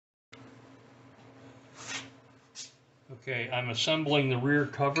Okay, I'm assembling the rear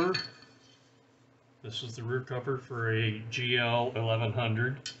cover. This is the rear cover for a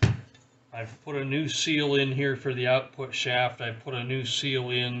GL1100. I've put a new seal in here for the output shaft. I've put a new seal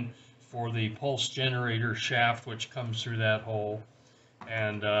in for the pulse generator shaft, which comes through that hole.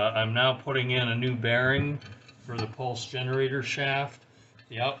 And I'm now putting in a new bearing for the pulse generator shaft.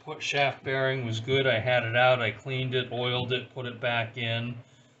 The output shaft bearing was good. I had it out. I cleaned it, oiled it, put it back in.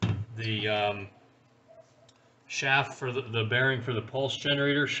 The shaft for the bearing for the pulse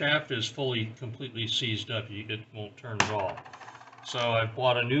generator shaft is completely seized up. It won't turn at all. So I've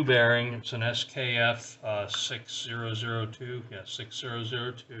bought a new bearing. It's an SKF 6002. Yeah,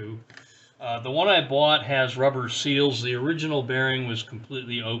 6002. The one I bought has rubber seals. The original bearing was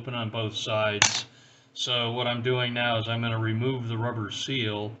completely open on both sides. So what I'm doing now is I'm going to remove the rubber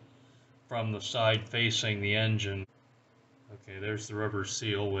seal from the side facing the engine. Okay, there's the rubber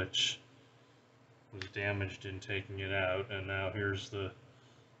seal, which was damaged in taking it out, and now here's the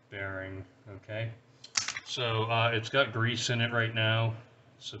bearing. Okay, so it's got grease in it right now,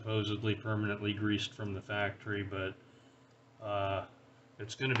 supposedly permanently greased from the factory, but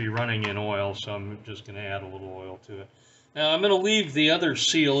it's going to be running in oil, so I'm just going to add a little oil to it. Now I'm going to leave the other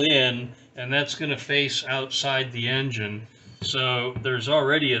seal in, and that's going to face outside the engine. So there's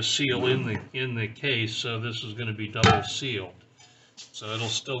already a seal in the case, so this is going to be double sealed. So it'll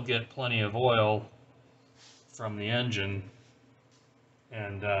still get plenty of oil from the engine,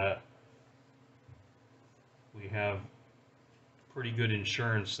 and we have pretty good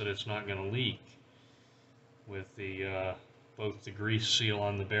insurance that it's not going to leak with the both the grease seal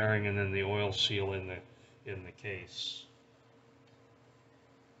on the bearing and then the oil seal in the case.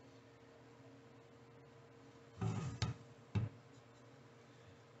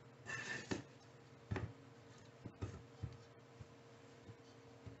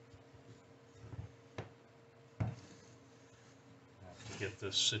 Get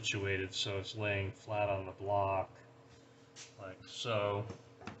this situated so it's laying flat on the block, like so.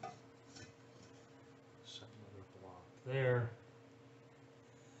 Set another block there.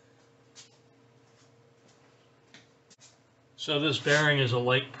 So this bearing is a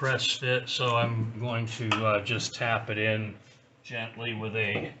light press fit, so I'm going to just tap it in gently with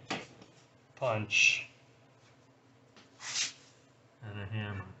a punch and a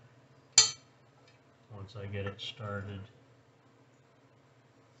hammer once I get it started.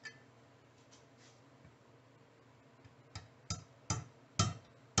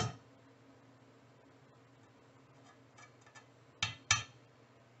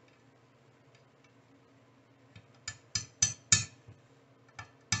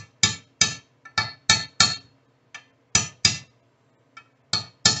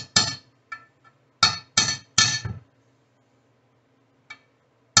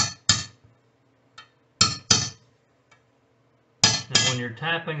 And when you're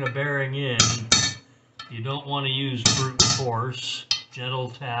tapping a bearing in, you don't want to use brute force. Gentle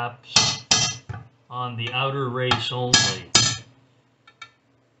taps on the outer race only.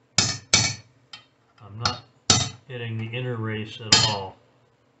 I'm not hitting the inner race at all.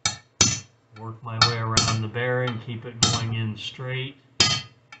 Work my way around the bearing, keep it going in straight,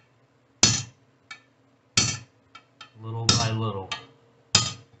 little by little.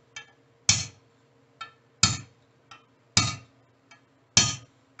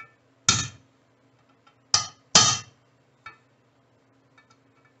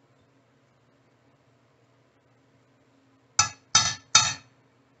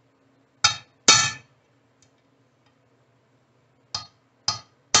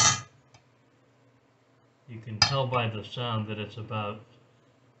 You can tell by the sound that it's about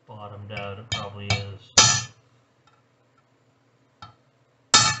bottomed out. It probably is.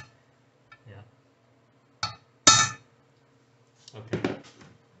 Yeah. Okay.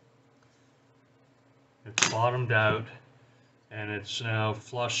 It's bottomed out, and it's now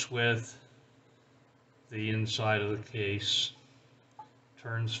flush with the inside of the case.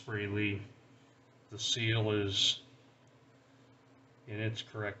 Turns freely. The seal is in its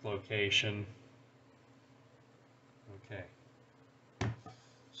correct location. Okay,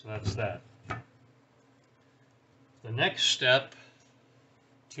 so that's that. The next step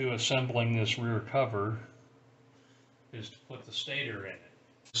to assembling this rear cover is to put the stator in it.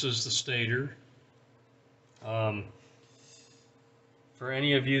 This is the stator. For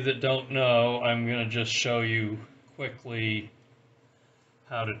any of you that don't know, I'm going to just show you quickly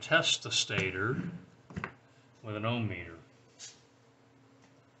how to test the stator with an ohm meter.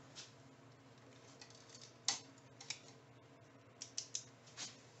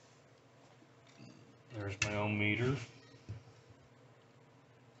 There's my ohm meter.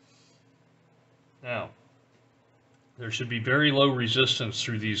 Now, There should be very low resistance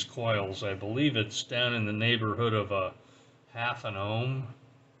through these coils. I believe it's down in the neighborhood of a 1/2 ohm.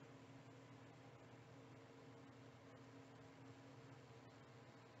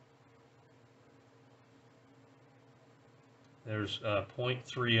 There's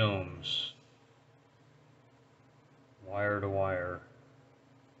 0.3 ohms, wire to wire.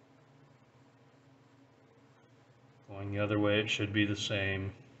 Going the other way, it should be the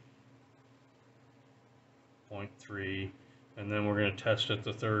same, 0.3. And then we're going to test it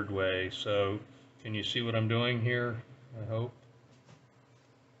the third way. So can you see what I'm doing here? I hope.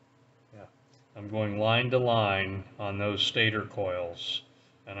 Yeah. I'm going line to line on those stator coils,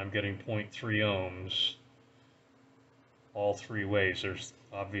 and I'm getting 0.3 ohms all 3 ways. There's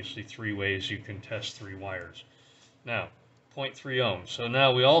obviously 3 ways you can test 3 wires. Now, 0.3 ohms. So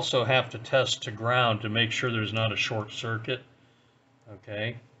now we also have to test to ground to make sure there's not a short circuit.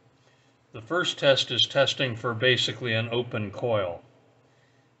 Okay. The first test is testing for basically an open coil.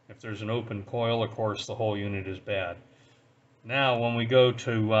 If there's an open coil, of course, the whole unit is bad. Now, when we go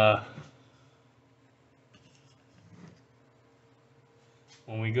to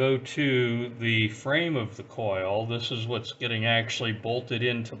the frame of the coil, this is what's getting actually bolted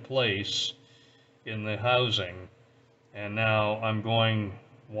into place in the housing. And now I'm going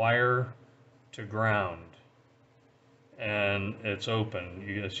wire to ground, and it's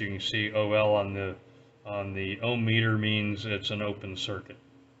open. As you can see, OL on the ohm meter means it's an open circuit.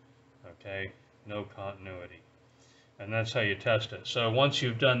 Okay, no continuity, and that's how you test it. So once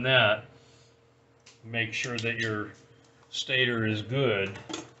you've done that, make sure that your stator is good.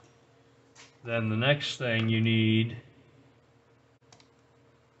 Then the next thing you need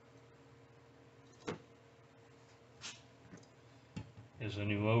is a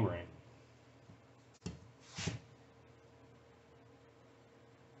new O-ring.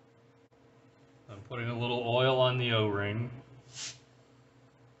 I'm putting a little oil on the O-ring.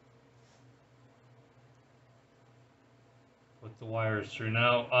 Put the wires through.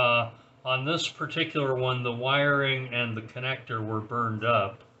 Now, on this particular one, the wiring and the connector were burned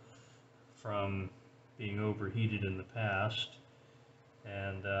up from being overheated in the past,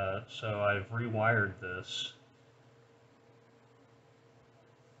 and so I've rewired this.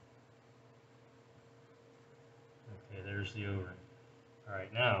 Okay, there's the O-ring. All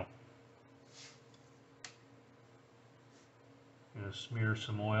right, now I'm going to smear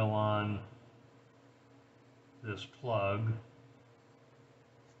some oil on this plug.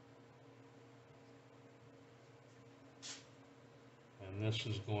 And this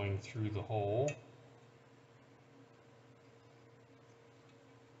is going through the hole.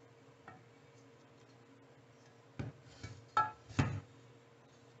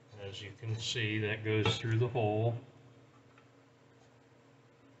 As you can see, that goes through the hole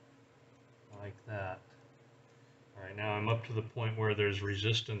like that. All right, now I'm up to the point where there's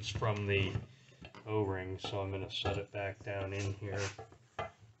resistance from the O-ring, so I'm going to set it back down in here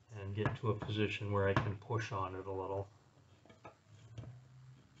and get to a position where I can push on it a little.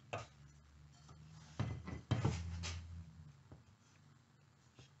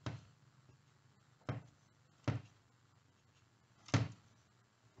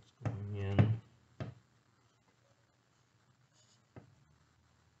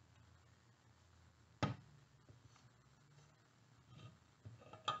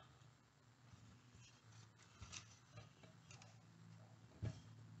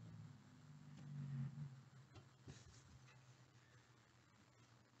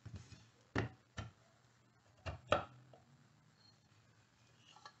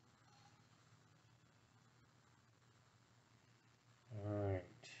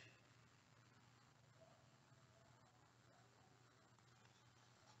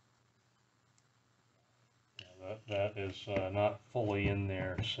 That is not fully in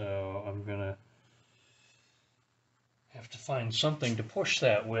there, so I'm gonna have to find something to push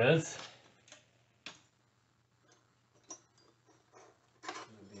that with.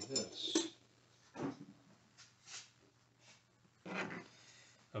 Maybe this.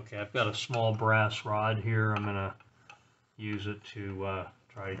 Okay, I've got a small brass rod here. I'm gonna use it to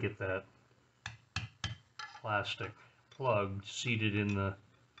try to get that plastic plug seated in the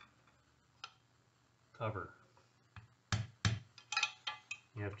cover.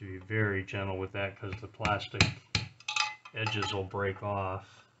 You have to be very gentle with that because the plastic edges will break off.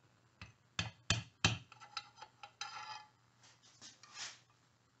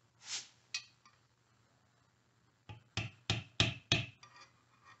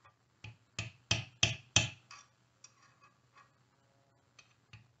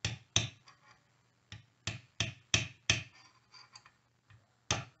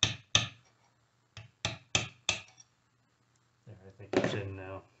 think it's in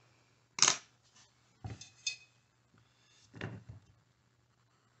now.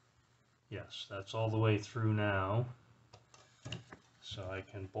 Yes, that's all the way through now. So I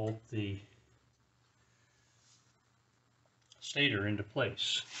can bolt the stator into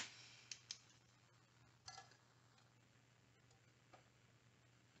place.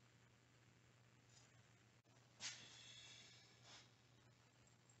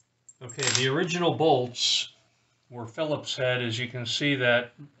 Okay, the original bolts were Phillips head. As you can see,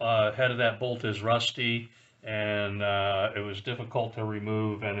 that head of that bolt is rusty, and it was difficult to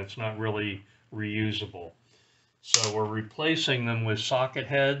remove, and it's not really reusable. So we're replacing them with socket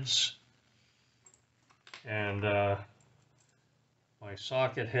heads, and my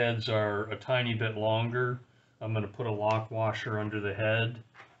socket heads are a tiny bit longer. I'm going to put a lock washer under the head.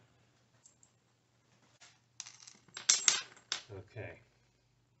 Okay,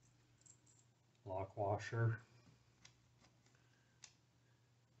 lock washer.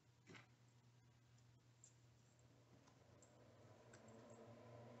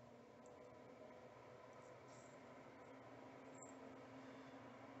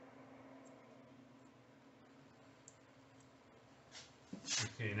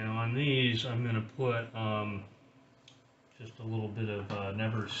 Okay, now on these I'm going to put just a little bit of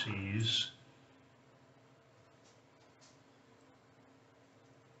Never Seas.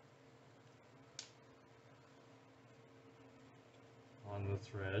 On the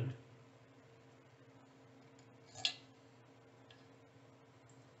thread.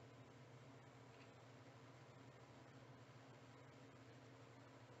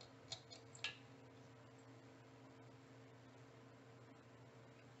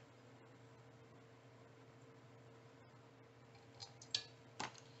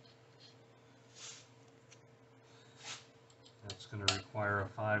 That's going to require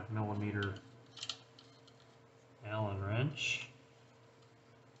a 5mm Allen wrench.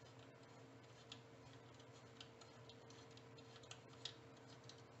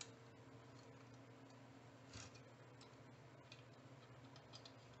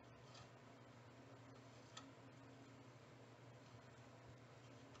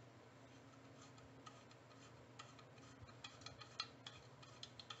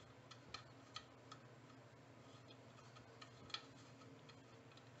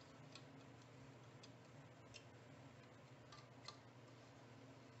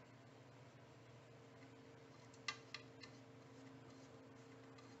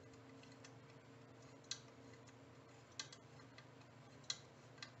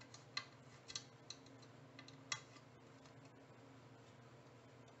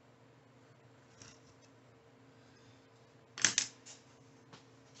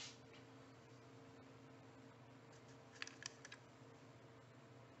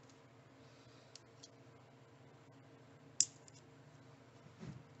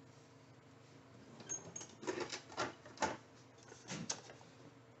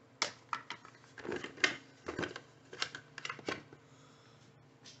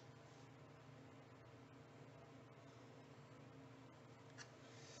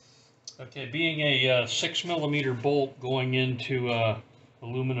 Okay, being a 6mm bolt going into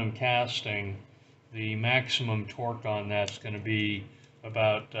aluminum casting, the maximum torque on that's going to be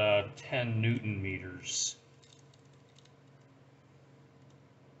about 10 Newton meters.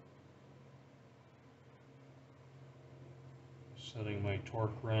 Setting my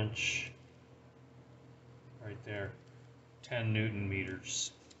torque wrench right there, 10 Newton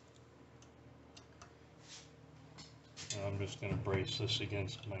meters. I'm just going to brace this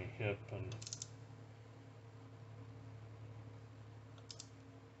against my hip and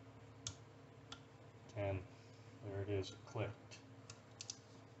there it is, it clicked.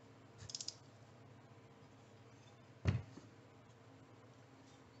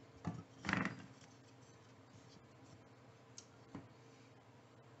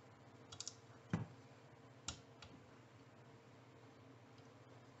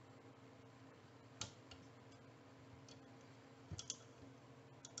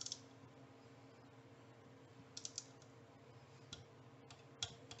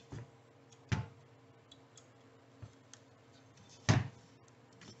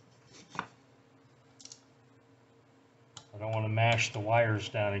 I don't want to mash the wires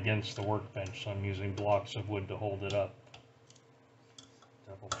down against the workbench, so I'm using blocks of wood to hold it up.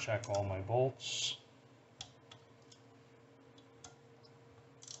 Double check all my bolts.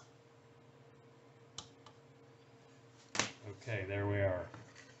 Okay, there we are.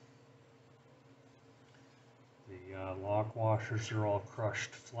 The lock washers are all crushed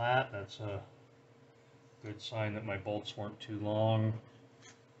flat. That's a good sign that my bolts weren't too long.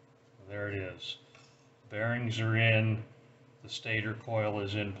 There it is. Bearings are in. The stator coil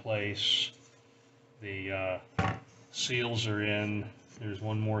is in place. The seals are in. There's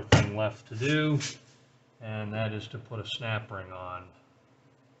one more thing left to do, and that is to put a snap ring on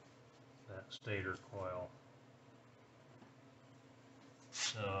that stator coil.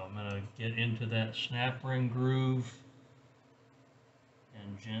 So I'm going to get into that snap ring groove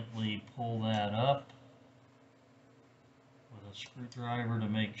and gently pull that up with a screwdriver to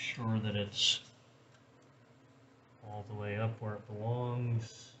make sure that it's all the way up where it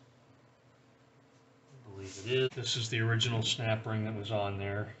belongs. I believe it is. This is the original snap ring that was on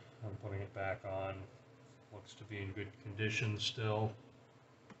there. I'm putting it back on. Looks to be in good condition still.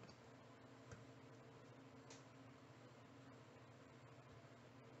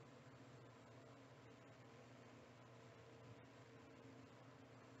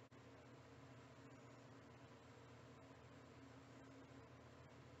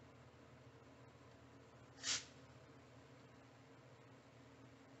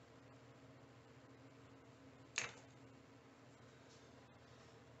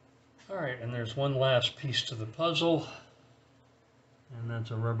 Alright, and there's one last piece to the puzzle, and that's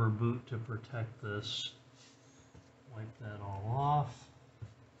a rubber boot to protect this. Wipe that all off.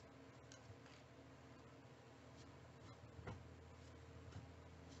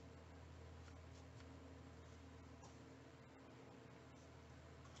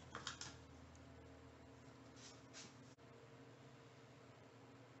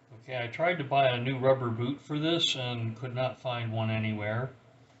 Okay, I tried to buy a new rubber boot for this and could not find one anywhere.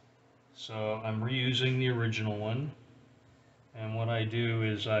 So I'm reusing the original one. And what I do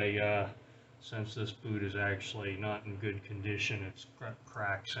is since this boot is actually not in good condition, it's got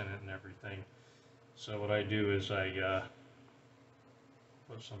cracks in it and everything. So what I do is I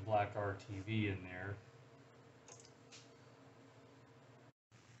put some black RTV in there.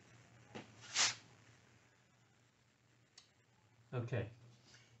 Okay,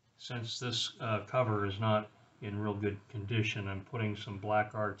 since this cover is not in real good condition, I'm putting some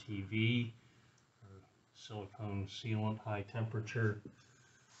black RTV, or silicone sealant, high temperature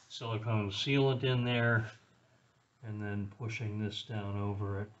silicone sealant in there, and then pushing this down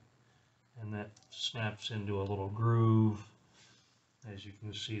over it, and that snaps into a little groove. As you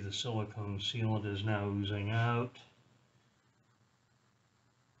can see, the silicone sealant is now oozing out.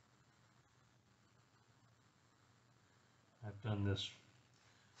 I've done this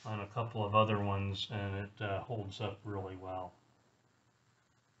on a couple of other ones, and it holds up really well.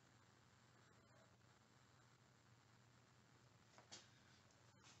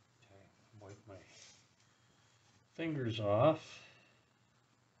 Okay, wipe my fingers off.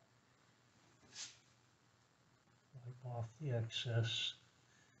 Wipe off the excess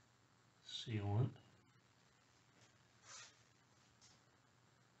sealant.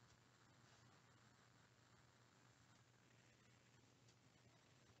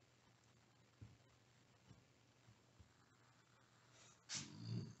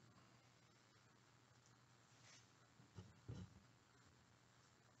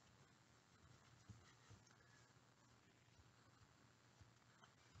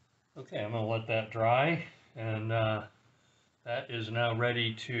 Okay, I'm going to let that dry, and that is now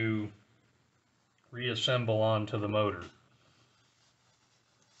ready to reassemble onto the motor.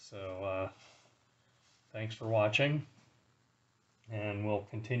 So thanks for watching, and we'll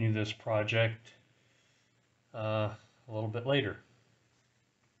continue this project a little bit later.